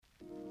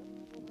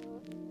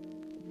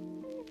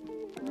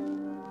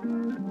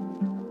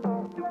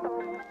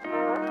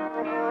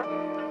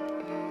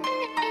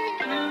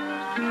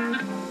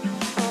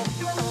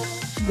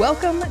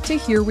Welcome to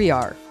Here We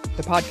Are,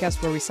 the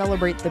podcast where we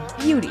celebrate the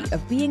beauty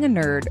of being a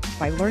nerd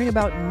by learning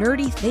about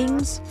nerdy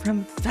things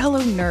from fellow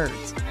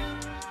nerds.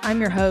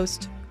 I'm your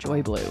host,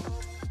 Joy Blue.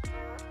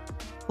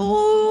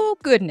 Oh,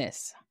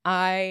 goodness.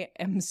 I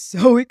am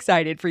so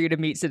excited for you to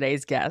meet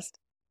today's guest.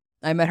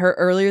 I met her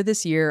earlier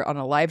this year on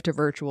a live to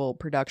virtual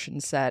production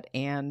set,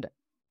 and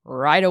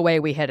right away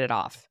we hit it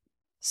off.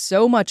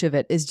 So much of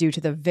it is due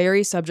to the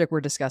very subject we're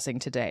discussing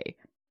today,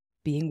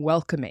 being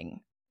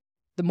welcoming.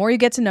 The more you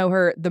get to know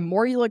her, the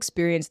more you'll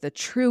experience the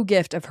true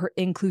gift of her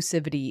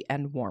inclusivity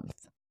and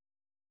warmth.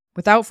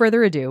 Without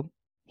further ado,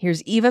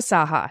 here's Eva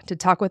Saha to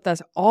talk with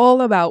us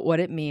all about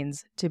what it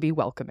means to be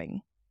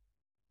welcoming.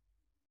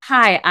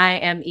 Hi, I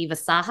am Eva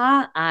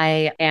Saha.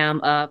 I am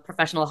a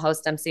professional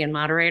host, MC, and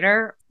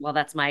moderator. Well,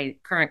 that's my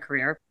current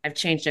career. I've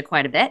changed it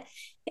quite a bit,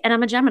 and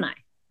I'm a Gemini.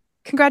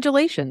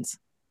 Congratulations.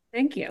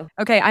 Thank you.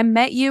 Okay, I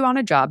met you on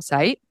a job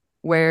site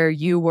where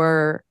you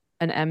were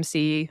an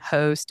MC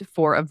host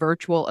for a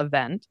virtual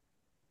event,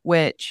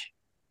 which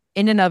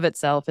in and of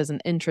itself is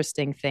an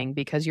interesting thing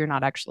because you're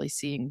not actually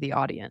seeing the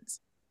audience.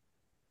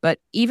 But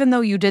even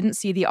though you didn't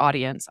see the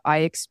audience, I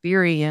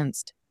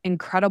experienced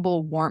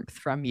incredible warmth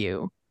from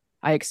you.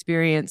 I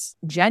experienced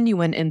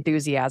genuine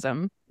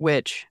enthusiasm,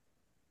 which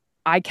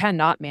I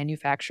cannot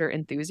manufacture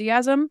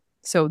enthusiasm.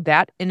 So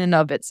that in and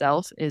of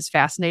itself is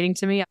fascinating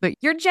to me. But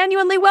you're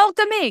genuinely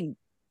welcoming.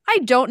 I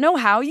don't know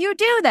how you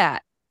do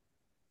that.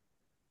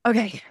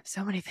 Okay,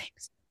 so many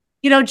things.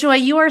 You know, Joy,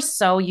 you are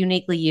so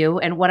uniquely you,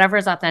 and whatever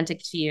is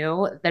authentic to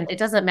you, then it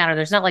doesn't matter.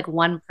 There's not like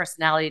one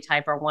personality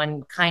type or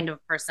one kind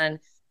of person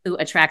who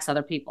attracts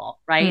other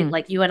people, right?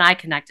 Like you and I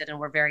connected and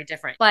we're very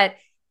different. But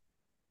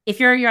if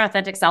you're your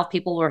authentic self,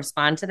 people will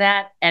respond to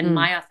that. And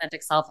my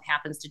authentic self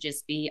happens to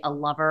just be a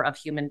lover of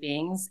human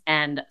beings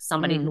and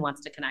somebody who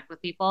wants to connect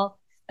with people.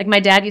 Like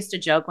my dad used to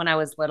joke when I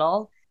was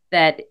little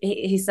that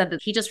he said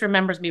that he just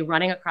remembers me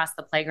running across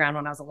the playground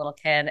when I was a little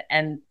kid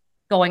and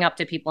going up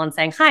to people and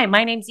saying, "Hi,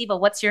 my name's Eva.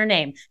 What's your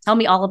name? Tell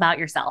me all about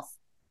yourself."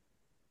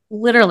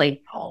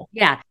 Literally. Oh.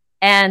 Yeah.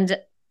 And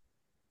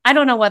I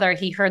don't know whether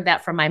he heard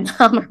that from my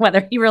mom or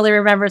whether he really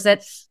remembers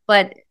it.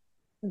 But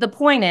the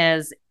point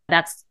is,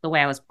 that's the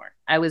way I was born.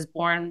 I was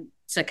born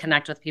to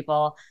connect with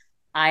people.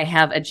 I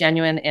have a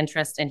genuine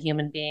interest in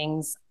human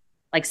beings.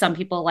 Like some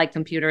people like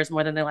computers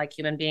more than they like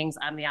human beings.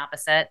 I'm the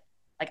opposite.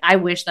 Like I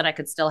wish that I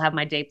could still have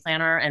my day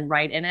planner and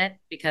write in it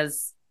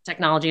because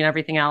technology and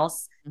everything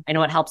else, I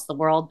know it helps the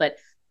world, but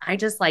I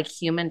just like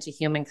human to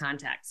human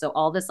contact. So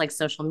all this like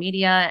social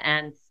media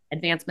and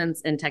advancements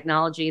in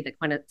technology that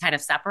kind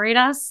of separate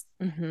us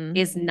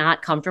is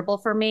not comfortable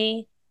for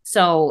me.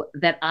 So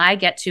that I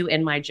get to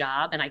in my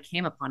job, and I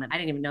came upon it. I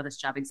didn't even know this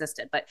job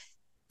existed, but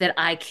that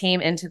I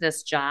came into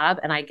this job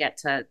and I get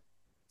to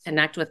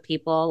connect with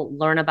people,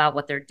 learn about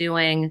what they're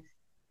doing,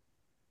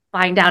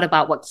 find out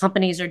about what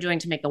companies are doing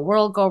to make the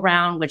world go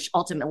round, which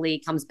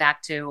ultimately comes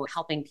back to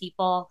helping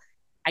people.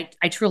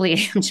 I truly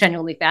am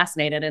genuinely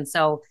fascinated. And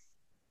so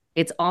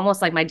it's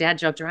almost like my dad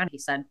joked around. He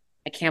said,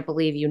 "I can't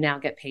believe you now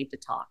get paid to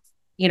talk,"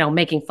 you know,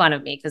 making fun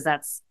of me because I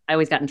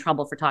always got in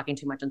trouble for talking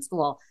too much in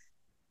school.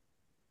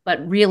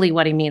 But really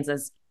what he means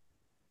is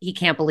he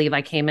can't believe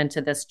I came into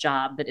this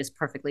job that is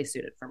perfectly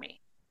suited for me.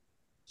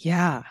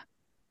 Yeah,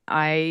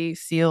 I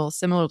feel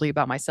similarly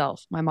about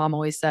myself. My mom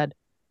always said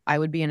I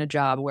would be in a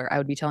job where I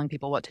would be telling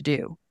people what to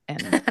do.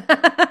 And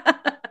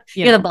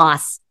You're the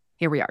boss.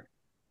 Here we are.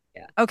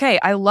 Yeah. Okay,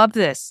 I love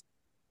this.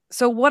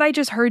 So what I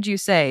just heard you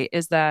say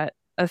is that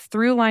a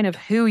through line of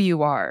who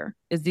you are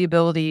is the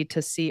ability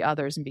to see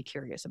others and be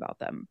curious about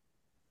them.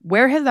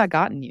 Where has that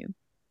gotten you?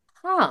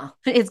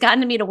 It's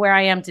gotten me to where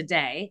I am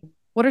today.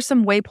 What are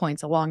some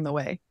waypoints along the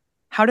way?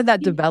 How did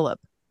that develop?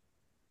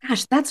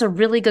 Gosh, that's a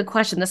really good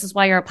question. This is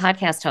why you're a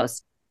podcast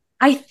host.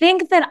 I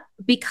think that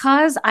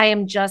because I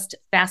am just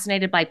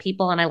fascinated by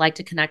people and I like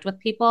to connect with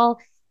people,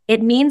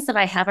 it means that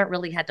I haven't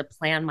really had to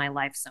plan my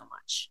life so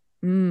much.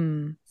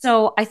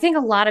 So I think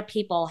a lot of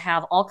people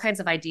have all kinds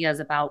of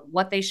ideas about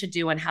what they should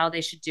do and how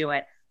they should do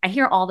it. I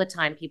hear all the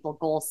time people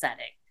goal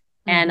setting.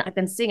 And I've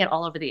been seeing it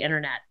all over the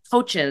internet.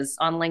 Coaches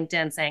on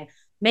LinkedIn saying,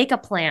 make a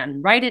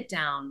plan, write it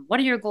down.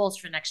 What are your goals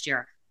for next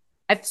year?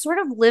 I've sort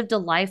of lived a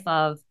life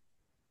of,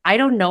 I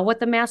don't know what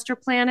the master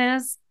plan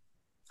is.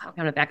 I'm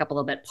going to back up a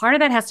little bit. Part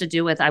of that has to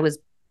do with I was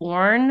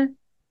born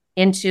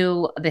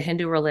into the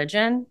Hindu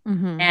religion,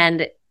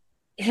 and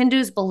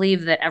Hindus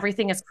believe that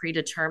everything is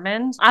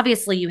predetermined.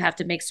 Obviously, you have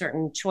to make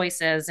certain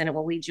choices and it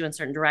will lead you in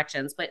certain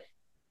directions, but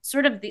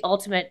sort of the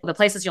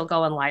places you'll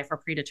go in life are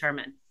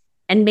predetermined.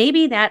 And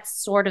maybe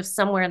that's sort of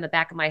somewhere in the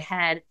back of my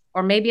head,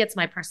 or maybe it's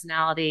my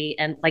personality.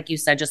 And like you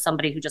said, just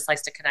somebody who just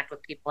likes to connect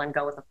with people and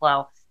go with the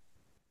flow.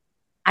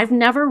 I've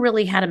never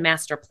really had a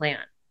master plan.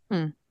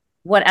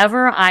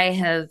 Whatever I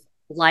have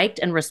liked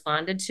and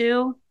responded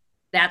to,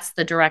 that's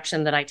the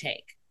direction that I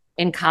take.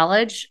 In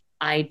college,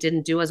 I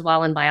didn't do as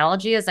well in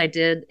biology as I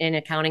did in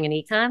accounting and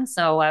econ.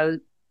 So I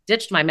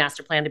ditched my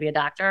master plan to be a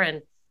doctor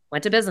and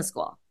went to business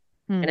school.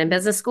 And in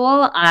business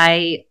school,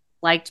 I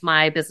liked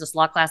my business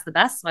law class the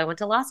best. So I went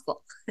to law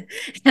school.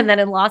 And then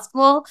in law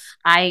school,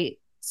 I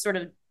sort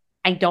of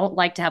I don't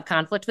like to have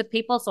conflict with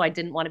people. So I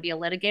didn't want to be a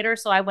litigator.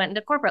 So I went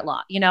into corporate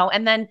law,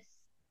 and then,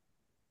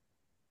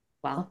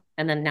 well,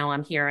 and then now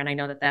I'm here and I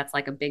know that that's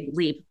like a big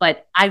leap,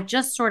 but I've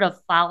just sort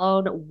of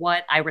followed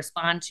what I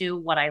respond to,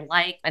 what I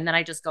like, and then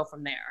I just go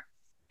from there.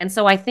 And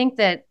so I think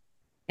that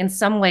in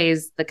some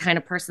ways, the kind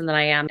of person that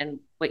I am and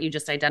what you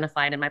just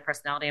identified in my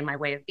personality and my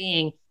way of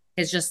being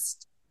has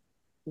just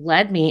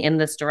led me in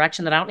this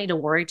direction that I don't need to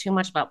worry too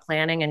much about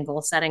planning and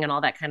goal setting and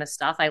all that kind of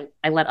stuff.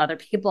 I let other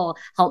people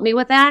help me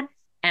with that.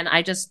 And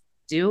I just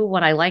do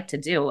what I like to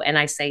do. And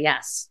I say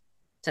yes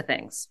to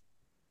things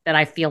that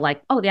I feel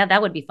like, oh, yeah,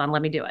 that would be fun.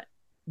 Let me do it.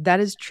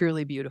 That is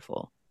truly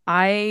beautiful.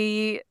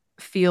 I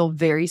feel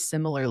very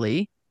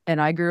similarly.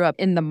 And I grew up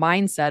in the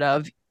mindset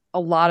of a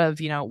lot of,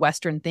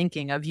 Western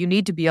thinking of you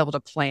need to be able to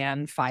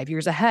plan 5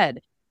 years ahead.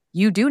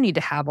 You do need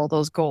to have all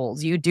those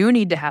goals. You do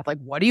need to have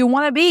what do you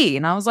want to be?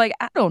 And I was like,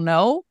 I don't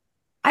know.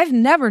 I've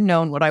never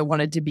known what I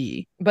wanted to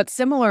be. But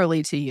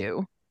similarly to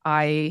you,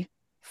 I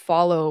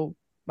follow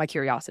my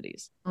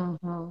curiosities.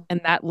 Mm-hmm.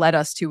 And that led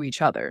us to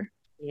each other.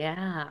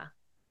 Yeah.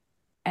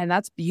 And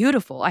that's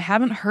beautiful. I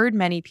haven't heard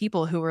many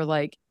people who are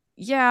like,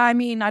 yeah, I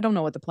mean, I don't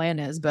know what the plan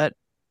is, but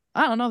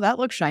I don't know. That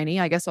looks shiny.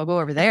 I guess I'll go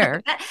over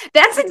there.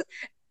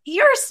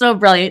 You're so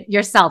brilliant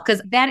yourself,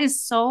 because that is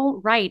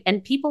so right.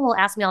 And people will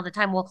ask me all the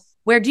time, well,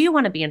 where do you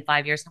want to be in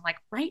 5 years? And I'm like,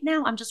 right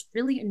now, I'm just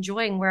really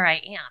enjoying where I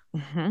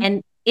am. Mm-hmm.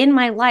 And in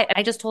my life,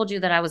 I just told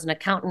you that I was an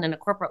accountant and a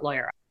corporate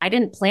lawyer. I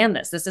didn't plan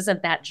this. This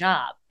isn't that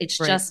job. It's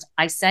Right. just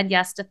I said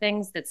yes to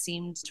things that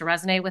seemed to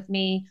resonate with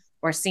me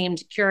or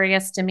seemed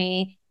curious to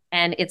me.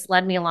 And it's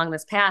led me along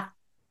this path.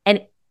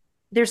 And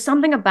there's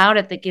something about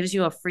it that gives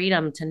you a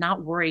freedom to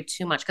not worry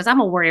too much, because I'm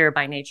a worrier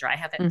by nature. I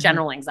have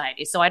general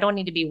anxiety. So I don't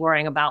need to be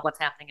worrying about what's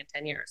happening in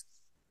 10 years.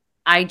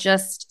 I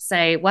just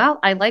say, well,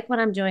 I like what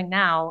I'm doing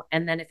now.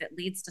 And then if it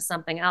leads to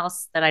something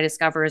else that I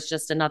discover is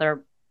just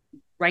another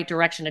right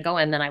direction to go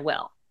in, then I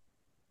will.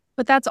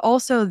 But that's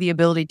also the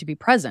ability to be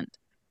present,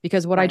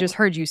 because what I Right. just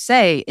heard you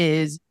say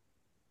is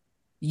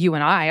you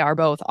and I are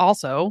both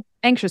also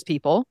anxious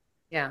people.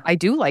 Yeah. I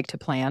do like to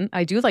plan.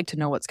 I do like to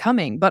know what's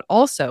coming, but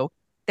also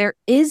there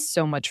is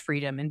so much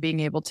freedom in being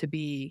able to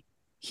be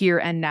here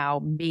and now,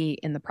 me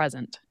in the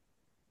present.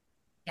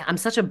 Yeah. I'm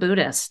such a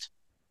Buddhist.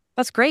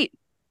 That's great.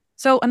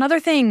 So another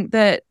thing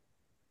that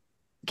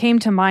came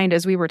to mind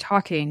as we were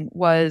talking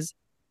was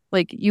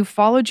you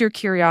followed your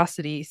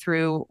curiosity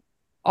through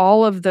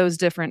all of those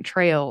different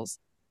trails.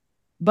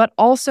 But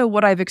also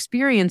what I've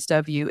experienced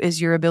of you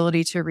is your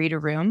ability to read a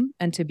room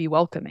and to be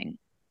welcoming.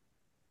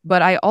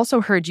 But I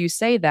also heard you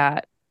say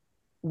that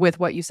with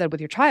what you said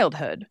with your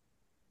childhood.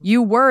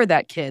 You were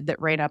that kid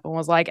that ran up and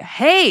was like,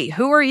 hey,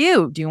 who are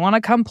you? Do you want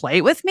to come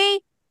play with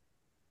me?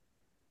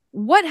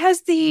 What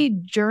has the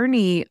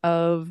journey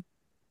of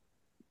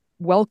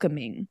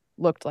welcoming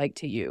looked like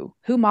to you?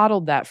 Who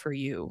modeled that for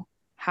you?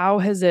 How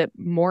has it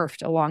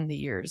morphed along the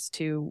years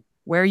to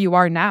where you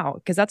are now?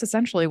 Because that's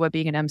essentially what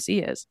being an MC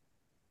is.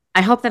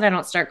 I hope that I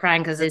don't start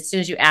crying, because as soon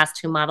as you asked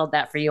who modeled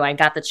that for you, I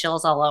got the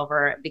chills all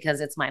over, because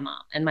it's my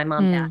mom. And my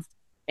mom passed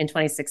in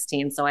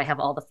 2016. So I have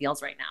all the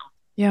feels right now.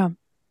 Yeah.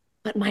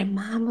 But my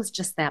mom was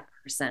just that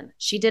person.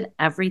 She did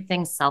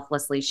everything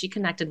selflessly. She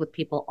connected with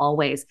people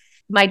always.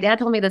 My dad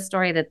told me the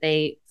story that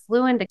they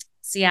flew into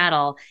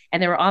Seattle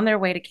and they were on their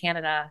way to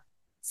Canada,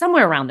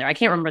 somewhere around there. I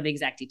can't remember the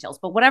exact details,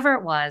 but whatever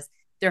it was,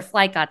 their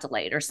flight got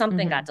delayed or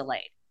something got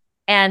delayed.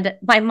 And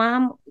my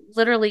mom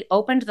literally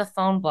opened the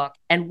phone book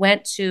and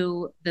went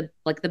to the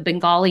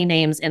Bengali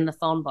names in the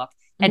phone book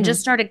and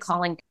just started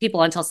calling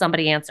people until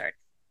somebody answered.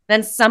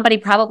 Then somebody,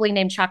 probably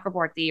named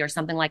Chakraborty or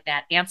something like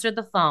that, answered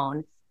the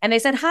phone. And they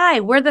said,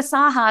 hi, we're the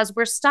Sahas.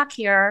 We're stuck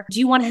here. Do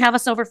you want to have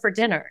us over for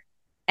dinner?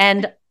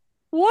 And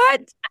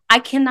what? I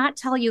cannot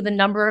tell you the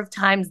number of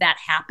times that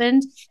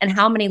happened and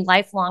how many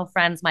lifelong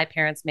friends my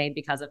parents made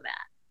because of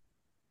that.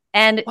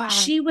 And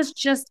she was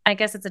just, I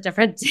guess it's a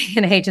different day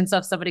and age. And so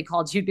if somebody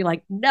called, you'd be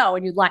like, no,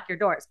 and you'd lock your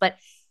doors. But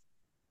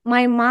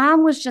my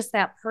mom was just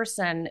that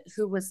person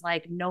who was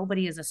like,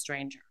 nobody is a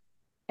stranger.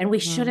 And we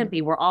shouldn't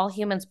be. We're all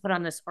humans put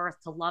on this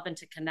earth to love and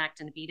to connect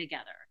and be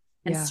together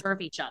and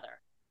serve each other.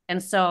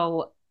 And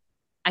so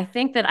I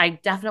think that I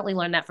definitely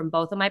learned that from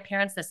both of my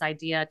parents, this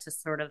idea to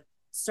sort of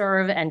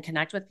serve and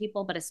connect with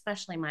people, but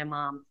especially my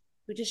mom,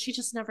 she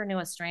just never knew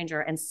a stranger.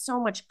 And so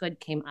much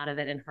good came out of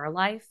it in her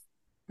life.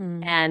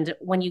 And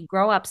when you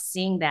grow up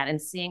seeing that and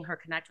seeing her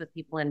connect with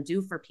people and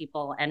do for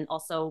people and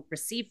also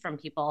receive from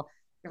people,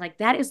 you're like,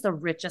 that is the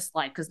richest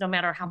life. Because no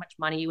matter how much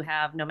money you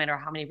have, no matter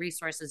how many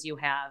resources you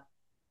have,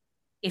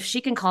 if she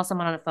can call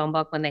someone on a phone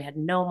book when they had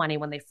no money,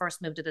 when they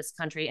first moved to this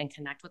country, and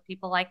connect with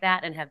people like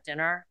that and have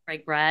dinner,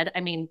 break bread,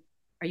 I mean,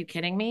 are you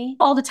kidding me?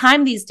 All the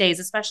time these days,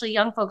 especially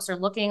young folks, are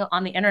looking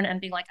on the internet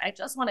and being like, I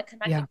just want to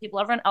connect with people.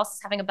 Everyone else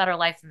is having a better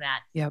life than that.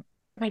 Yep.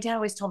 My dad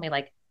always told me,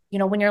 like,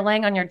 when you're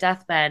laying on your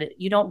deathbed,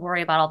 you don't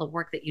worry about all the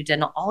work that you did.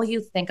 And all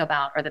you think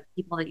about are the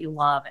people that you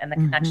love and the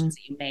connections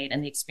that you made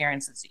and the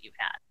experiences that you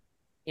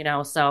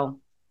had,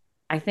 so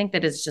I think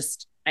that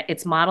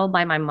it's modeled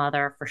by my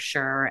mother for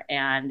sure.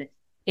 And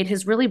it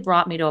has really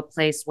brought me to a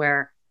place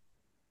where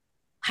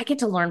I get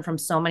to learn from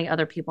so many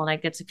other people and I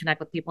get to connect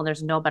with people. And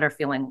there's no better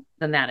feeling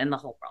than that in the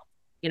whole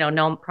world.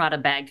 No Prada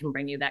bag can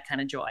bring you that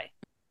kind of joy.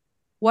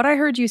 What I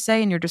heard you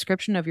say in your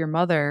description of your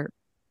mother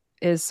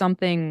is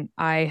something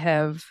I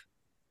have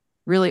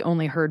really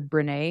only heard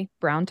Brene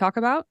Brown talk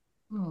about.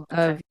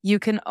 Okay. You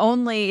can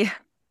only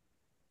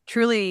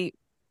truly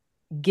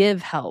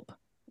give help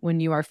when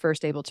you are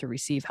first able to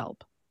receive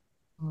help.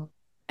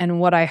 And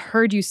what I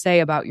heard you say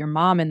about your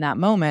mom in that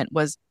moment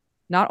was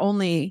not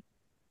only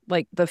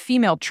like the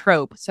female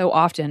trope so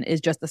often is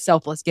just the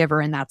selfless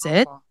giver and that's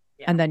it.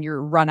 Yeah. And then you're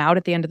run out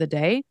at the end of the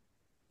day.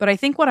 But I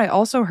think what I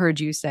also heard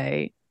you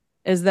say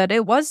is that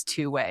it was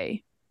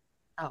two-way.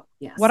 Oh,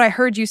 yes. What I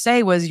heard you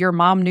say was your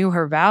mom knew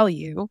her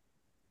value.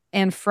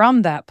 And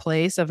from that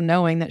place of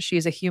knowing that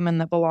she's a human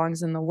that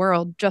belongs in the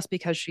world just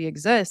because she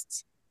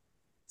exists.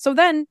 So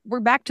then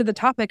we're back to the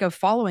topic of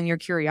following your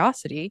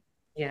curiosity.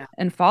 Yeah.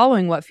 And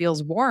following what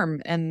feels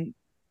warm. And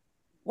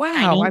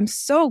wow, I'm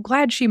so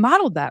glad she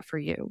modeled that for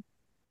you.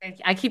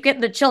 I keep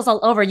getting the chills all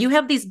over. You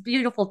have these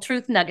beautiful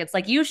truth nuggets.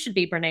 Like you should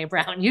be Brene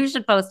Brown. You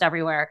should post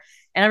everywhere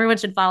and everyone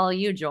should follow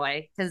you,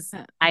 Joy, because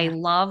I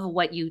love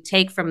what you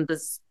take from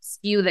the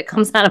spew that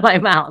comes out of my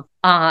mouth.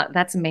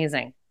 That's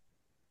amazing.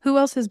 Who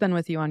else has been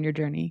with you on your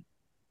journey?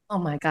 Oh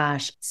my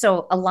gosh.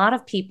 So a lot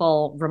of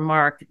people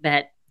remark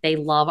that they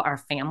love our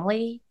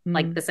family,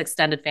 like this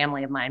extended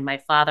family of mine, my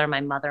father,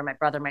 my mother, my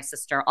brother, my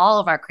sister, all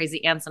of our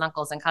crazy aunts and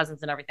uncles and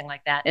cousins and everything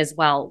like that as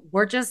well.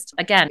 We're just,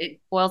 again, it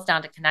boils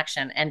down to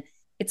connection. And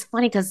it's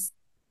funny because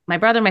my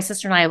brother, my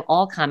sister, and I have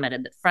all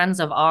commented that friends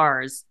of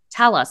ours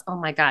tell us, oh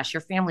my gosh, your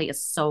family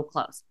is so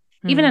close.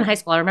 Even in high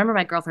school, I remember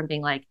my girlfriend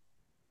being like,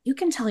 you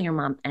can tell your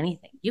mom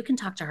anything. You can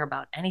talk to her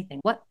about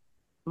anything. What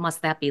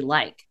must that be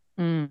like?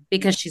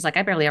 Because she's like,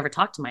 I barely ever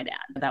talked to my dad.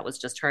 That was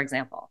just her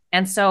example.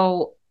 And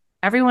so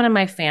everyone in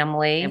my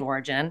family of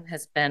origin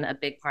has been a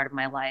big part of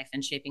my life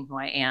and shaping who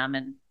I am.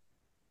 And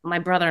my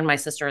brother and my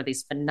sister are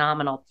these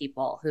phenomenal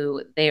people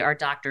who they are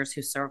doctors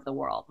who serve the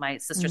world. My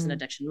sister's an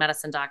addiction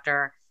medicine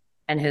doctor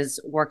and has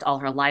worked all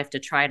her life to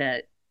try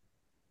to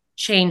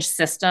change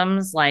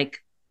systems like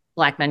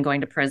Black men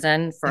going to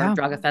prison for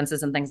drug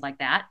offenses and things like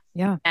that.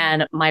 Yeah.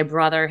 And my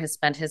brother has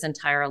spent his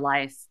entire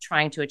life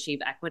trying to achieve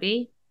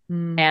equity.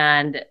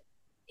 And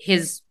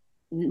his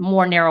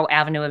more narrow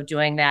avenue of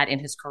doing that in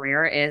his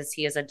career is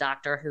he is a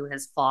doctor who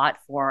has fought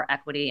for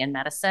equity in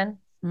medicine.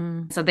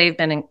 So they've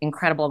been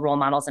incredible role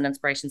models and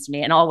inspirations to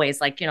me. And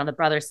always like, the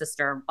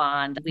brother-sister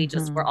bond. We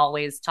just were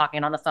always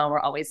talking on the phone. We're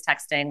always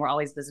texting. We're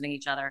always visiting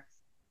each other.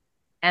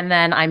 And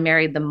then I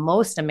married the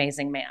most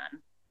amazing man,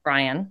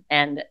 Brian,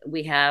 and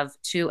we have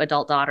 2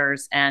 adult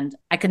daughters and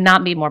I could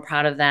not be more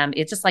proud of them.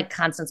 It's just like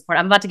constant support.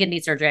 I'm about to get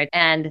knee surgery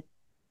and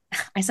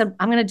I said,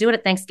 I'm going to do it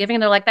at Thanksgiving.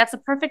 And they're like, that's the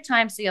perfect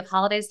time. So you have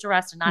holidays to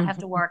rest and not have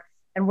to work.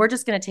 And we're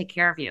just going to take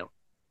care of you.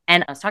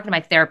 And I was talking to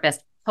my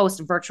therapist post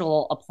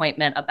virtual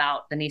appointment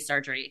about the knee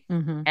surgery.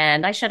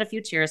 And I shed a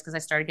few tears because I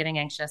started getting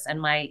anxious.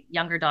 And my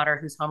younger daughter,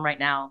 who's home right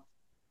now,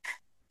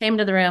 came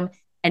into the room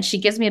and she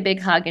gives me a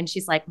big hug. And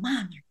she's like,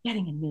 Mom, you're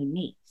getting a new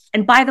knee.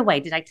 And by the way,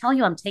 did I tell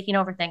you I'm taking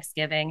over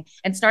Thanksgiving?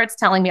 And starts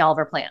telling me all of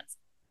her plans.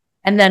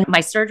 And then my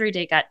surgery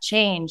date got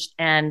changed.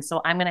 And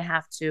so I'm going to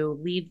have to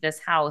leave this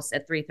house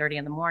at 3:30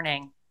 in the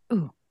morning.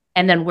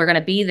 And then we're going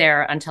to be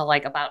there until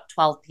like about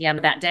 12 p.m.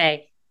 that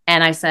day.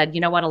 And I said, you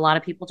know what? A lot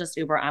of people just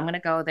Uber. I'm going to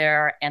go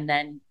there and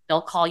then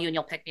they'll call you and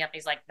you'll pick me up. And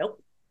he's like,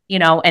 nope.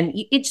 And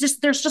it's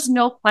just, there's just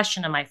no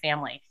question in my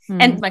family.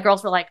 And my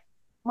girls were like,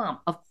 Mom,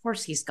 of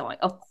course he's going.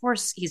 Of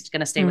course he's going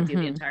to stay with you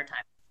the entire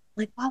time.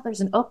 Like, wow,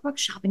 there's an Oak Brook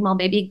shopping mall.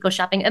 Maybe he can go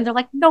shopping. And they're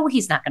like, no,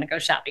 he's not going to go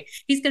shopping.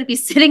 He's going to be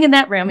sitting in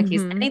that room in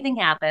case anything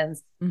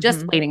happens,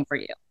 just waiting for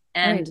you.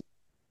 And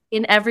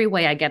in every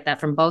way, I get that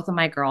from both of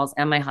my girls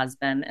and my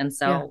husband. And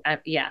so, I'm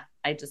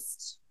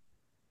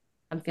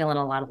feeling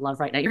a lot of love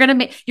right now.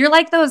 You're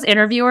like those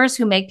interviewers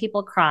who make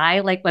people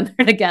cry, like when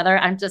they're together.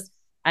 I'm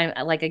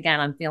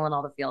feeling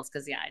all the feels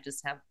because, I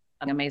just have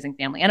an amazing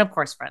family and of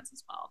course friends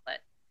as well, but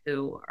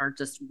who are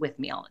just with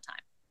me all the time.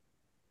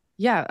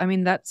 Yeah, I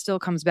mean, that still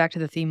comes back to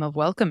the theme of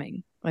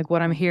welcoming. Like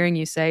what I'm hearing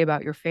you say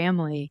about your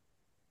family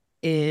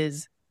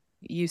is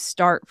you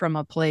start from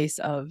a place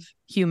of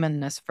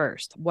humanness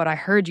first. What I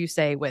heard you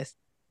say with,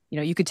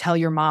 you could tell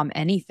your mom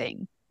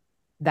anything.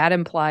 That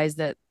implies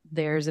that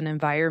there's an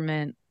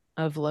environment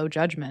of low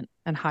judgment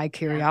and high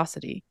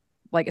curiosity.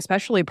 Like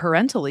especially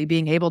parentally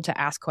being able to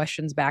ask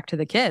questions back to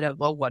the kid of,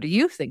 well, what do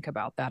you think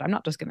about that? I'm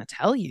not just going to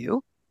tell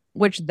you.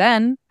 Which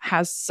then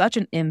has such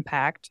an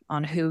impact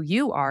on who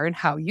you are and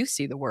how you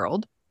see the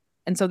world.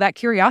 And so that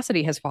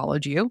curiosity has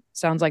followed you.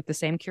 Sounds like the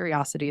same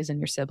curiosity as in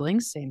your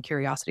siblings, same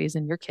curiosity as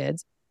in your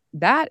kids.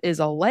 That is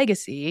a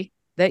legacy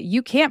that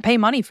you can't pay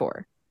money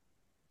for.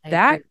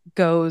 That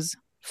goes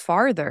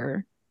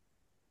farther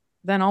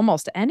than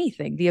almost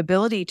anything. The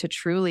ability to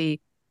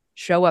truly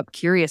show up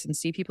curious and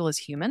see people as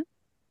human.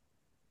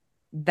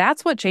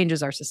 That's what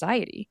changes our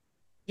society.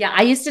 Yeah,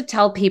 I used to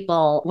tell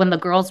people when the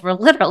girls were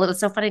little, it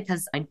was so funny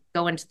because I'd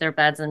go into their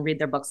beds and read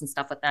their books and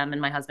stuff with them, and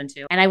my husband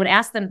too. And I would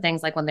ask them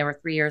things like when they were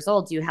 3 years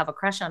old, do you have a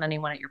crush on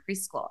anyone at your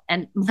preschool?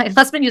 And my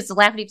husband used to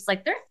laugh and he was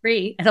like, they're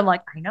 3. And I'm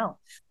like, I know,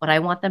 but I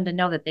want them to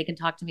know that they can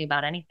talk to me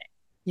about anything.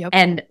 Yep.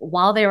 And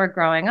while they were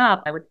growing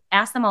up, I would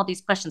ask them all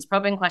these questions,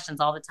 probing questions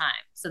all the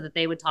time so that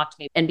they would talk to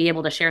me and be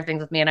able to share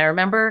things with me. And I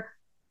remember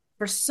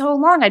for so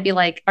long, I'd be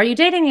like, are you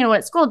dating anyone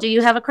at school? Do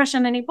you have a crush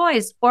on any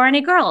boys or any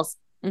girls?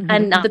 Mhm.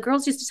 And the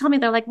girls used to tell me,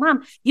 they're like,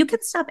 Mom, you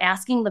can stop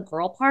asking the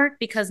girl part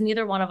because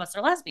neither one of us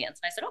are lesbians.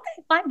 And I said,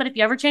 okay, fine. But if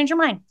you ever change your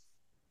mind.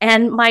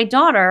 And my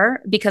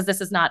daughter, because this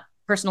is not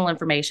personal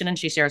information and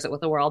she shares it with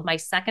the world, my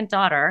second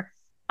daughter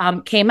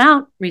came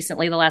out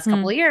recently the last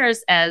couple of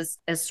years as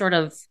sort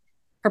of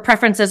her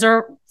preferences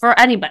are for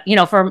anybody, you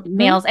know, for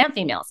males and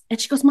females.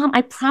 And she goes, Mom,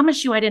 I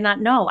promise you I did not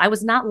know. I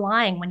was not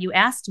lying when you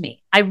asked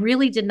me. I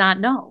really did not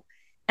know.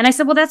 And I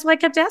said, well, that's why I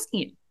kept asking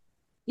you.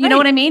 You know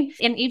what I mean?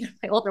 And even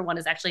my older one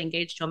is actually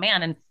engaged to a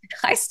man. And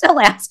I still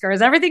ask her,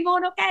 is everything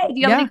going okay? Do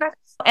you have any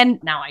questions?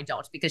 And now I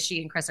don't, because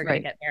she and Chris are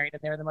going to get married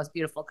and they're the most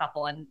beautiful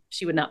couple. And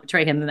she would not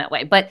betray him in that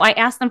way. But I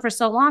asked them for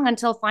so long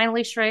until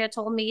finally Shreya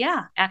told me,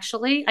 yeah,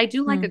 actually, I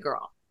do like a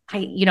girl.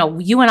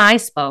 You and I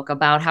spoke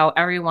about how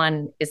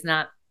everyone is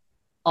not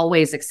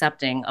always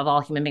accepting of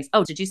all human beings.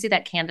 Oh, did you see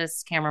that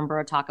Candace Cameron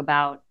Bure talk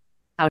about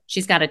how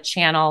she's got a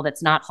channel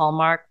that's not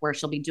Hallmark where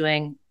she'll be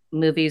doing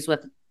movies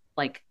with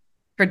like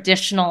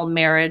traditional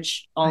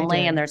marriage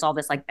only, and there's all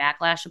this like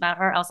backlash about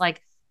her. I was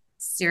like,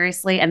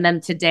 seriously? And then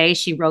today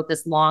she wrote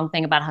this long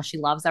thing about how she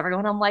loves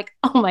everyone. I'm like,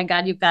 oh my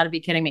God, you've got to be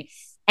kidding me.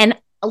 And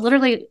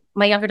literally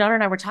my younger daughter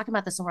and I were talking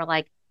about this and we're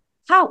like,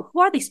 who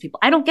are these people?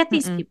 I don't get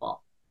these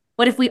people.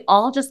 But if we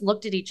all just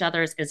looked at each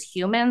other as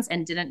humans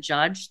and didn't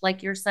judge,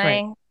 like you're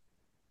saying,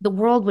 the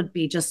world would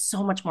be just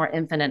so much more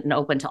infinite and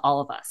open to all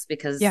of us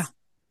because,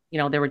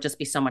 there would just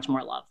be so much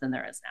more love than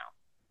there is now.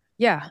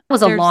 Yeah. It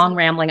was a long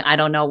rambling, I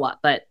don't know what,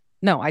 but.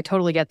 No, I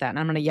totally get that. And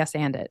I'm going to yes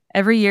and it.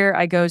 Every year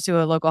I go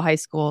to a local high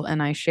school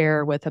and I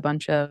share with a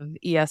bunch of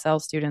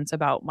ESL students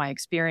about my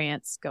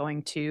experience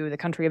going to the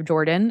country of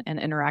Jordan and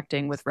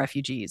interacting with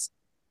refugees.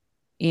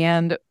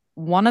 And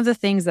one of the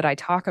things that I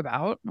talk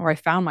about, or I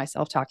found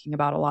myself talking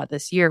about a lot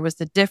this year, was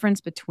the difference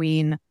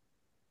between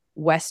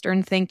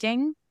Western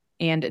thinking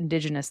and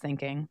indigenous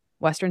thinking.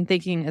 Western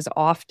thinking is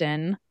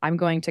often, I'm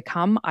going to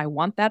come, I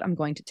want that, I'm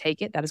going to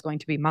take it, that is going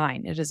to be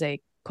mine. It is a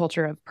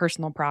culture of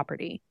personal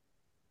property.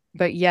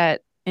 But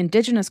yet,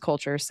 indigenous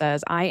culture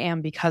says, I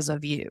am because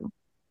of you.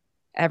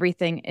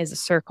 Everything is a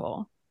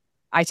circle.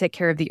 I take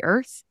care of the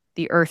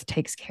earth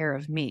takes care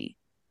of me.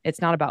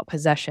 It's not about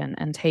possession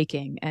and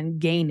taking and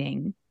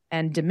gaining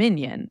and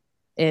dominion.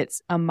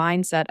 It's a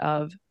mindset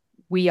of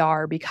we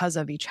are because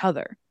of each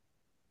other.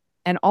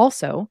 And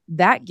also,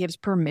 that gives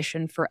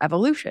permission for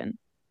evolution.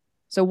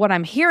 So what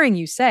I'm hearing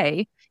you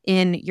say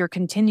in your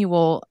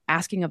continual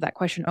asking of that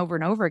question over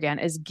and over again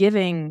is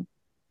giving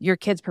your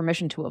kids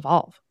permission to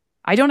evolve.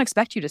 I don't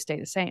expect you to stay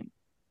the same.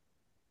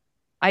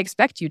 I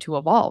expect you to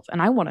evolve,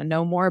 and I want to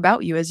know more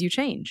about you as you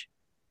change.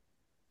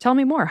 Tell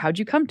me more. How'd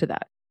you come to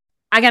that?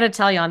 I got to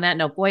tell you on that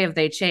note, boy, have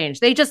they changed.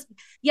 They just,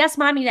 yes,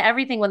 mommy to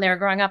everything when they were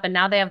growing up, and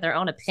now they have their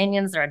own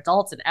opinions. They're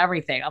adults and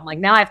everything. I'm like,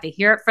 now I have to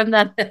hear it from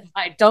them if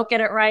I don't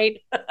get it right.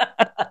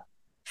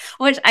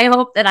 Which I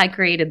hope that I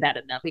created that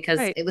in them because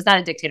it was not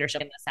a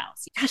dictatorship in this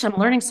house. Gosh, I'm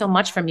learning so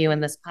much from you in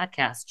this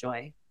podcast,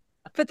 Joy.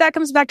 But that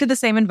comes back to the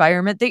same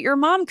environment that your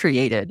mom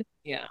created.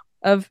 Yeah.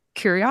 Of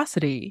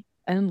curiosity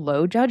and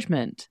low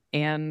judgment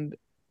and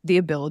the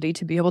ability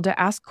to be able to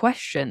ask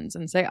questions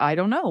and say, I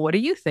don't know, what do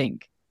you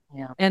think?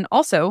 Yeah. And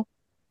also,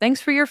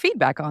 thanks for your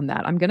feedback on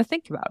that. I'm going to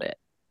think about it.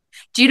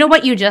 Do you know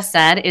what you just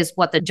said is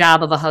what the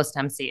job of a host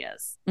MC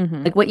is?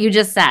 Mm-hmm. Like what you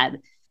just said.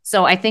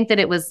 So I think that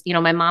it was,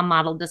 my mom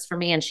modeled this for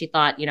me and she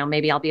thought,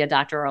 maybe I'll be a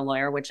doctor or a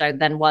lawyer, which I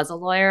then was a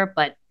lawyer.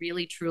 But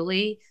really,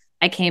 truly,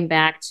 I came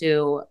back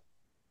to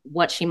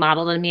what she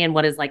modeled in me and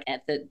what is like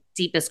at the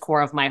deepest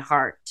core of my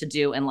heart to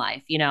do in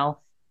life,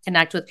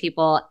 connect with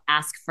people,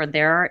 ask for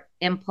their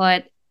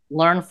input,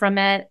 learn from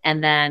it,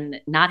 and then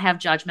not have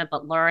judgment,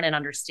 but learn and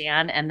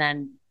understand. And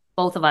then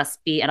both of us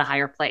be at a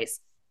higher place.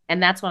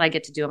 And that's what I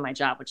get to do in my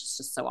job, which is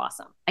just so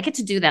awesome. I get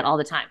to do that all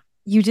the time.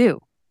 You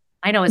do.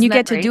 I know. You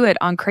get to do it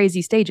on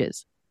crazy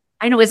stages.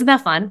 I know. Isn't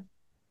that fun?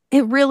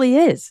 It really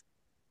is.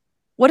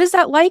 What is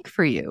that like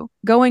for you,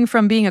 going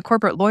from being a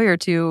corporate lawyer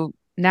to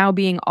now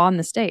being on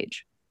the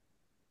stage?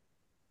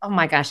 Oh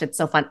my gosh, it's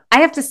so fun. I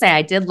have to say,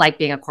 I did like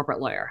being a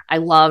corporate lawyer. I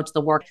loved the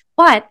work.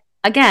 But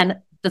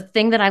again, the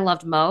thing that I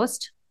loved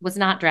most was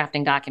not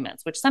drafting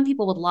documents, which some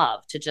people would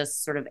love to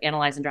just sort of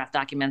analyze and draft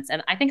documents.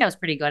 And I think I was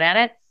pretty good at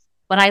it.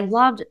 But I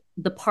loved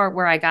the part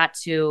where I got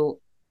to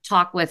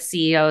talk with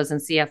CEOs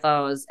and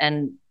CFOs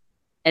and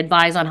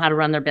advise on how to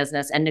run their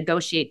business and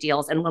negotiate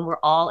deals. And when we're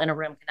all in a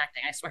room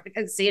connecting, I swear to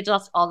God, see it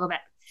just all go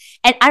back.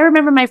 And I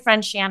remember my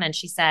friend Shannon,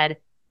 she said,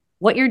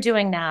 what you're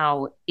doing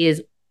now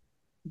is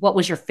what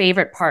was your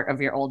favorite part of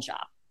your old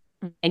job?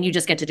 And you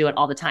just get to do it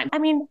all the time. I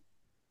mean,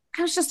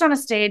 I was just on a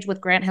stage with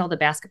Grant Hill, the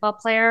basketball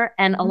player,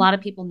 and a lot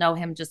of people know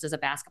him just as a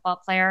basketball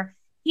player.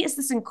 he is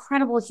this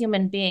incredible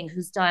human being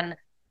who's done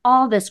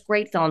all this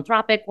great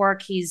philanthropic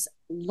work. He's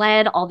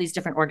led all these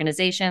different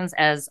organizations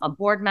as a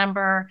board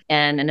member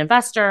and an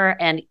investor.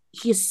 And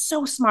he is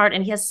so smart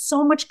and he has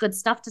so much good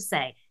stuff to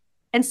say.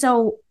 And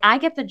so I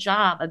get the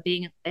job of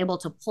being able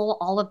to pull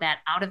all of that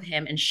out of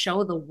him and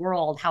show the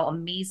world how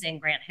amazing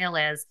Grant Hill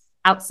is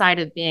outside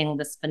of being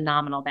this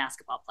phenomenal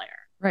basketball player.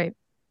 Right.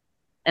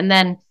 And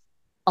then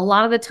a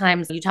lot of the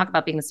times you talk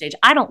about being on stage,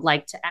 I don't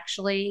like to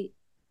actually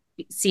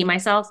see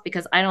myself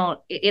because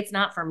it's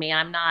not for me.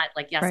 I'm not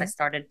like, yes, right. I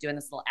started doing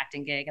this little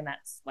acting gig and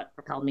that's what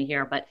propelled me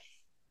here, but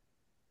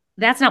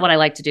that's not what I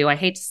like to do. I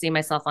hate to see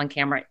myself on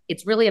camera.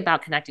 It's really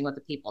about connecting with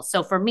the people.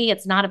 So for me,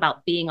 it's not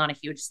about being on a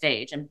huge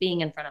stage and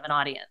being in front of an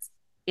audience.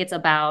 It's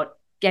about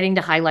getting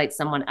to highlight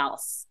someone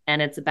else.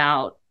 And it's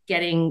about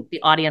getting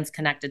the audience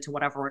connected to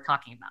whatever we're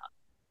talking about.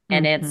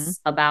 And it's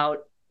about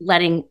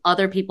letting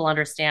other people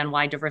understand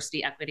why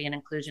diversity, equity, and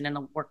inclusion in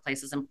the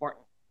workplace is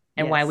important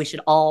and why we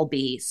should all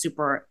be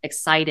super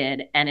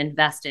excited and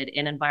invested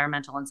in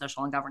environmental and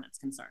social and governance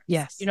concerns.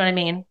 Yes. You know what I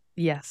mean?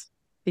 Yes.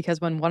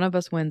 Because when one of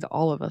us wins,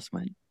 all of us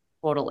win.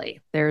 Totally.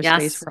 There's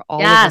space for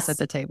all of us at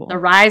the table. The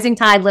rising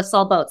tide lifts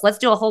all boats. Let's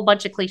do a whole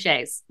bunch of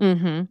cliches.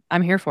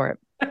 I'm here for it.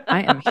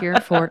 I am here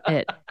for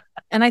it.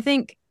 And I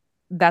think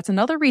that's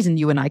another reason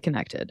you and I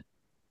connected.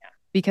 Yeah.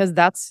 Because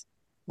that's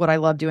what I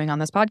love doing on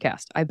this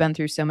podcast. I've been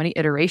through so many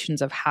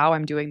iterations of how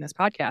I'm doing this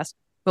podcast.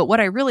 But what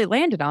I really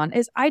landed on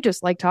is I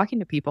just like talking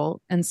to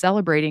people and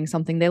celebrating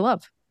something they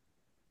love.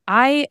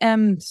 I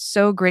am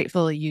so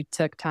grateful you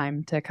took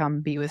time to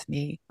come be with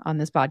me on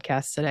this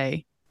podcast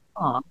today.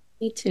 Oh,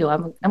 me too.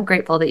 I'm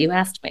grateful that you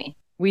asked me.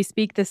 We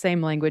speak the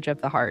same language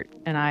of the heart,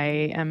 and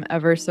I am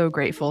ever so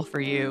grateful for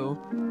you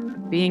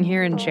being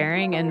here and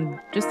sharing and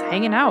just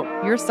hanging out.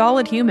 You're a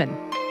solid human.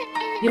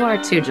 You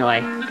are too, Joy.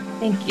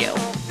 Thank you.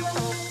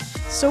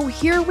 So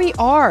here we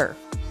are.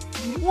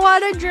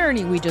 What a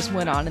journey we just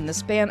went on in the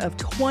span of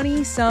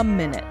 20-some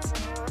minutes.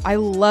 I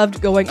loved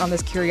going on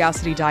this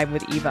curiosity dive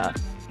with Eva.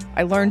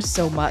 I learned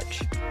so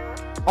much.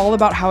 All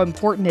about how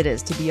important it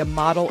is to be a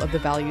model of the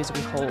values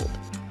we hold,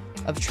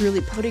 of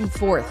truly putting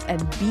forth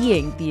and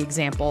being the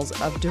examples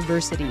of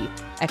diversity,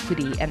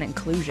 equity, and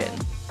inclusion,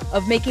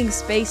 of making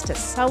space to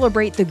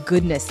celebrate the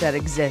goodness that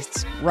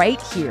exists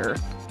right here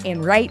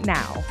and right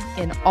now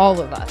in all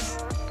of us.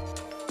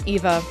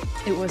 Eva,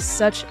 it was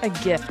such a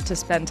gift to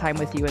spend time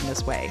with you in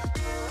this way.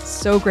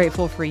 So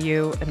grateful for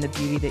you and the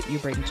beauty that you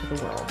bring to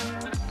the world.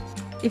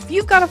 If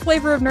you've got a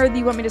flavor of nerd that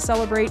you want me to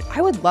celebrate,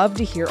 I would love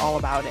to hear all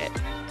about it.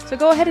 So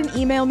go ahead and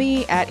email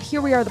me at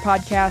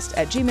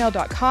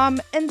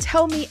herewearethepodcast@gmail.com and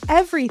tell me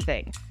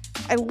everything.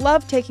 I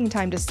love taking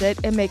time to sit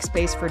and make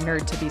space for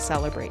nerd to be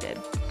celebrated.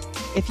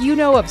 If you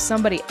know of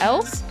somebody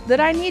else that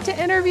I need to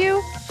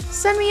interview,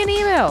 send me an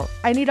email.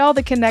 I need all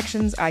the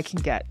connections I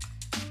can get.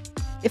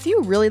 If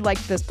you really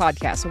liked this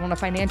podcast and want to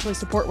financially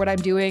support what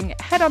I'm doing,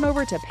 head on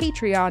over to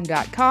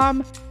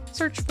patreon.com,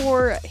 search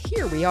for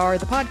Here We Are,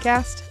 the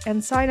podcast,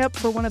 and sign up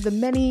for one of the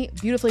many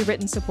beautifully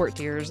written support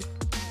tiers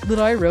that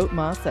I wrote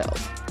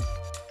myself.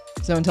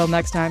 So until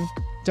next time,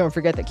 don't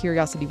forget that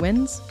curiosity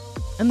wins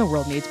and the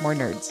world needs more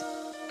nerds.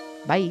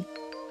 Bye.